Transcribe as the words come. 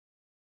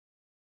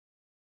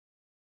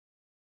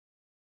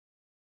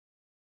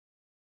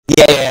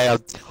Yeah.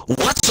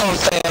 What's up,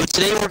 fam?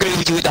 Today we're gonna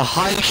be doing the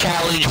high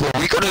challenge where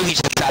we're gonna be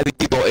trapping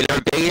people in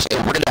our base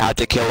and we're gonna have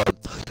to kill them.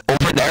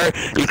 Over there,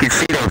 you can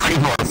see those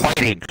people are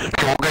fighting. So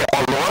we're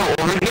gonna roll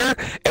over here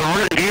and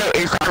we're gonna get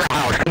inside the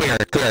house. Come here,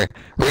 come here.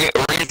 We're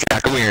gonna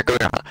check. Come here, come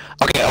here.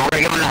 Okay, we're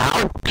gonna go in the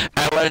house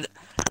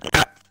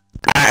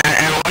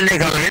and when they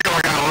come in,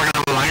 we're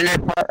gonna line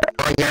this part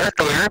right here.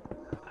 Come here.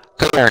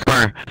 Come here, come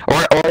here.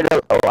 We're gonna line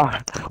this part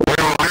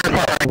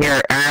right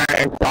here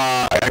and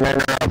then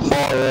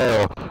fall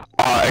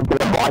into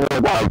the bottom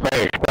of our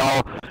face. So,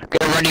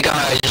 get ready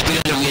guys, it's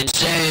gonna be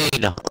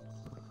insane.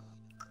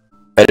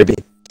 Better be.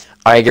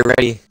 Alright, get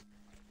ready.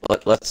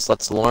 Let's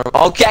alarm.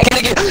 Okay,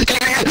 get.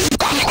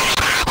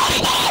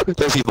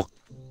 There's people.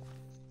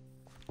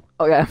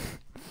 Okay.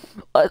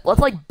 Let's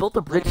like build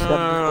a bridge.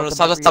 No,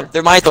 stop.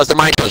 They're mine to us.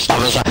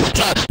 Stop.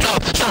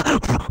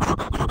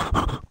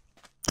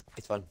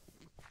 It's fun.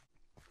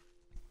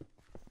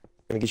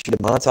 Gonna get you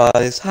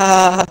demonetized.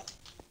 Ha!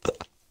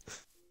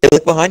 Hey,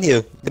 look behind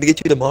you. Gonna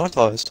get you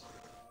demonetized.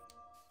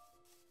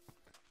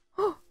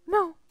 Oh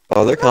no.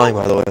 Oh, they're calling,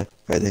 by the way.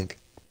 I think.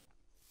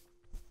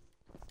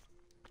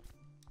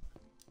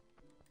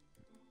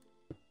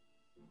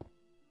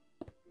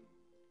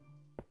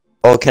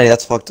 Oh, Kenny,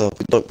 that's fucked up.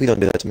 We don't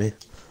do that to me.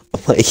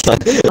 Oh my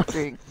god.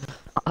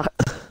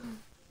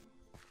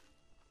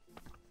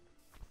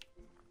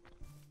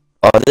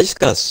 Are they just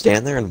gonna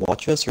stand there and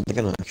watch us, or are they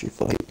gonna actually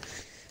fight?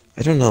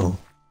 I don't know.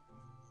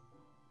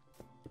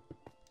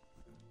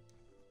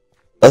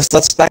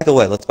 Let's back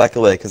away. Let's back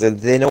away, because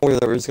they know we're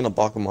just gonna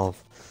block them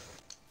off.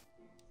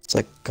 It's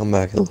like come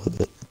back a little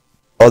bit.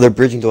 Oh, they're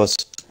bridging to us.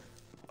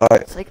 All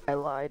right. It's like I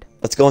lied.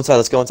 Let's go inside.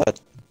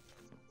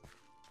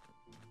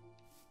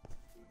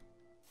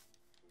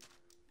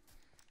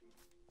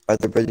 Alright,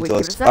 they're bridging to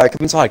us. Alright,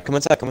 come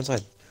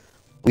inside.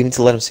 We need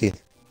to let them see.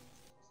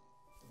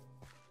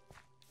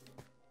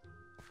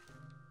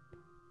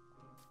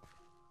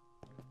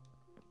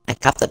 I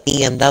got the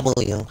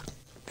BMW.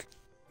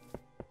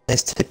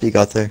 Nice tip you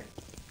got there.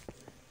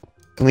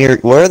 Come here.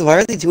 Why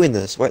are they doing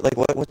this?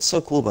 What's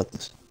so cool about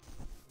this?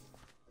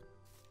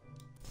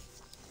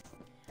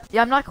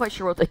 Yeah, I'm not quite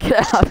sure what they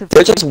get out of it.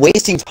 They're just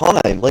wasting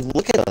time. Like,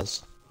 look at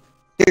us.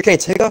 Here, okay,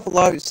 take off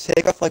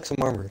like some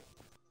armor.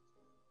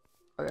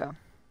 Okay.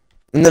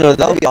 No,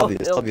 that'll be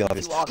obvious. Go.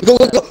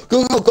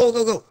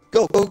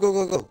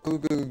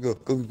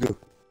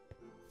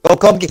 Oh,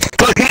 come here.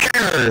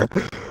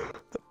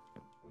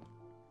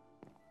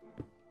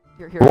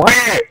 Here.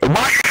 Wait!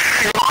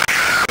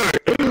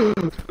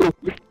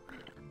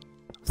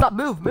 Stop,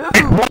 move!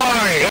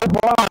 Why?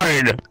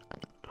 Okay.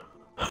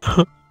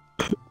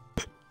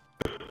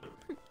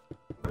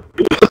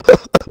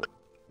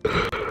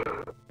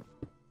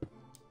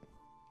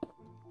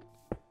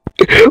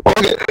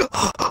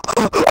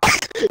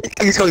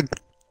 He's going.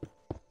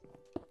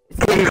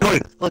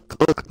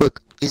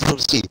 Look. He's gonna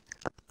see.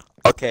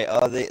 Okay,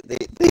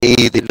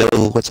 they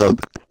know what's up.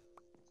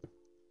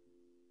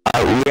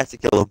 We have to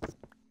kill him.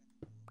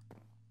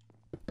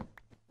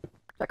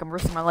 Like I'm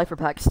risking my life for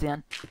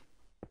Pakistan.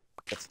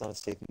 That's not a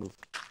safe move.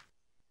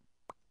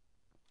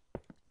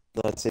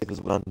 Not as safe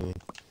as what I'm doing.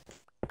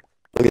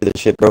 Look at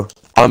this shit, bro.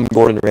 I'm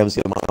Gordon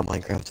Ramsay on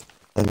Minecraft.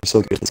 I'm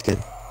so good at this game.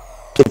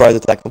 Surprise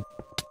attack him.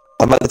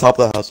 I'm at the top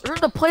of the house. We're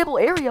in the playable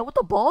area with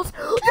the balls.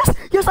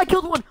 Yes, I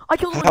killed one. I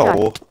killed one How?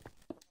 guy.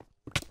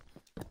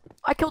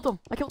 I killed him.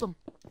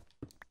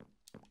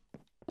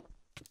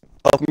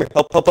 Oh, come here.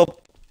 Help.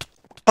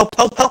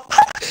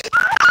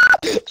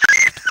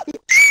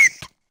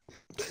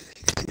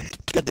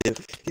 God damn.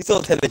 He's still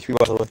at 10 HP,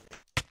 by the way.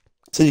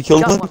 So you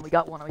killed one? We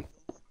got one.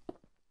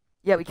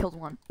 Yeah, we killed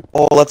one.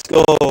 Oh, let's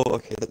go.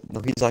 Okay,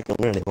 no, he's not gonna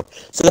win anymore.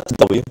 So that's a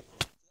W.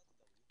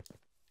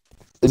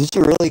 Did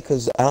you really?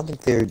 Because I don't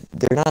think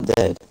they're not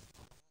dead.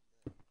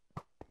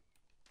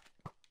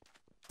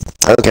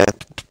 Okay.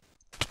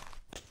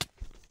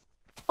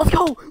 Let's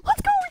go. We killed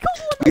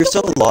one. You're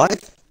still alive?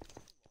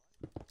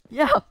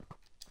 Yeah.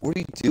 What are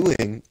you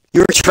doing?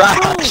 You're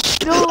trash.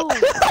 No.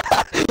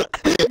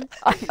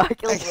 I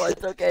killed one.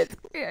 It's okay.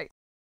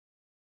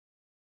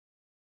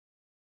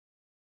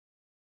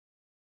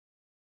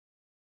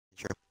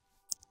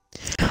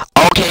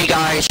 Okay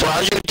guys, so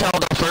as you can tell,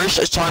 the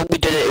first time we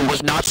did it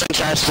was not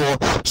successful,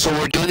 so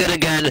we're doing it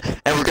again,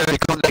 and we're gonna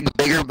come back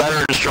bigger,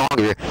 better, and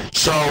stronger.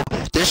 So,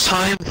 this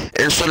time,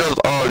 instead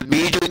of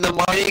me doing the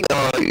mining,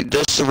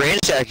 this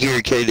Ransack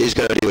here kid is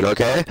gonna do it,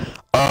 okay?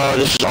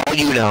 This is all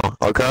you now,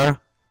 okay?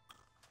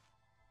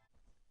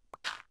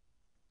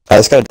 I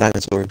just got a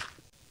diamond sword.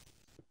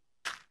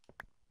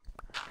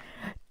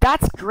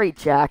 That's great,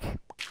 Jack.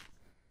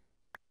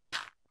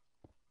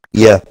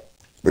 Yeah.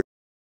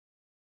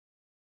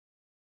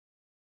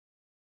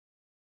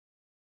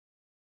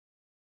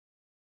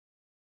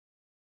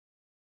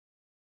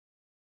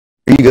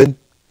 Are you good?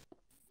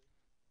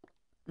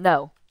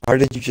 No. How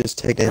did you just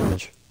take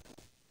damage?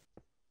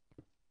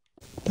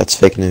 That's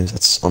fake news.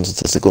 That's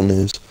unstatistical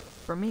news.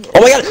 For me. Oh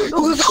my god!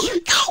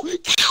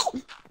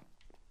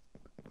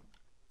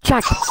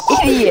 Jack,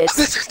 idiot!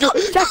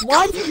 Jack,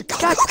 what?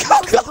 Jack, you're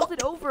supposed to build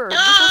it over. You're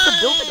supposed to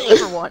build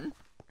it over one.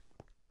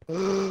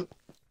 I'm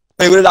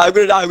gonna die, I'm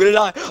gonna die, I'm gonna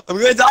die, I'm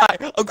gonna die,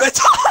 I'm gonna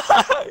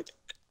die!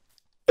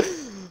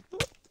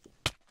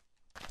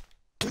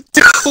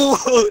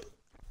 Dude!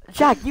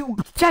 Jack, you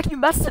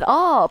messed it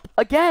up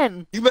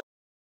again.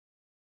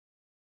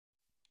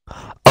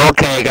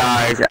 Okay,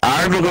 guys,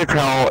 as you can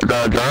tell,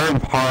 the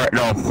third part,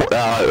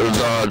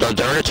 the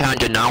third attempt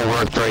did not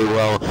work very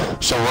well,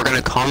 so we're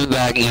gonna come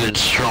back even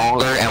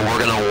stronger and we're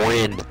gonna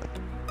win.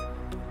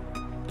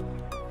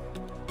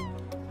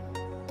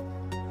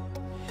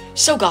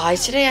 So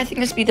guys, today I think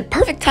this would be the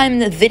perfect time in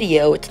the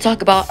video to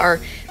talk about our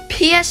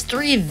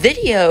PS3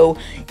 video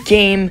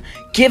game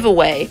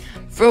giveaway.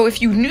 So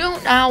if you do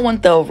now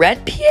want the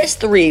red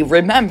PS3,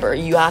 remember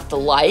you have to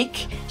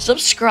like,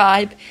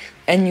 subscribe,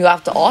 and you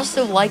have to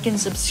also like and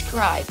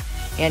subscribe.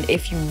 And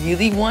if you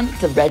really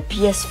want the red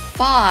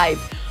PS5,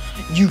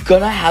 you're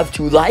gonna have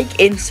to like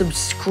and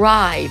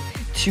subscribe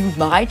to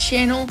my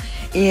channel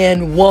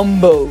and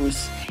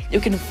Wumbo's. You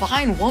can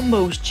find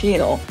Wumbo's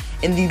channel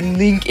in the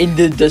link in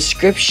the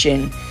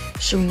description.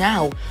 So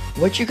now,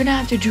 what you're gonna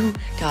have to do,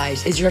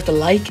 guys, is you have to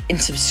like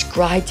and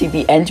subscribe to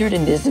be entered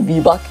in this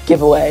V-Buck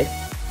giveaway.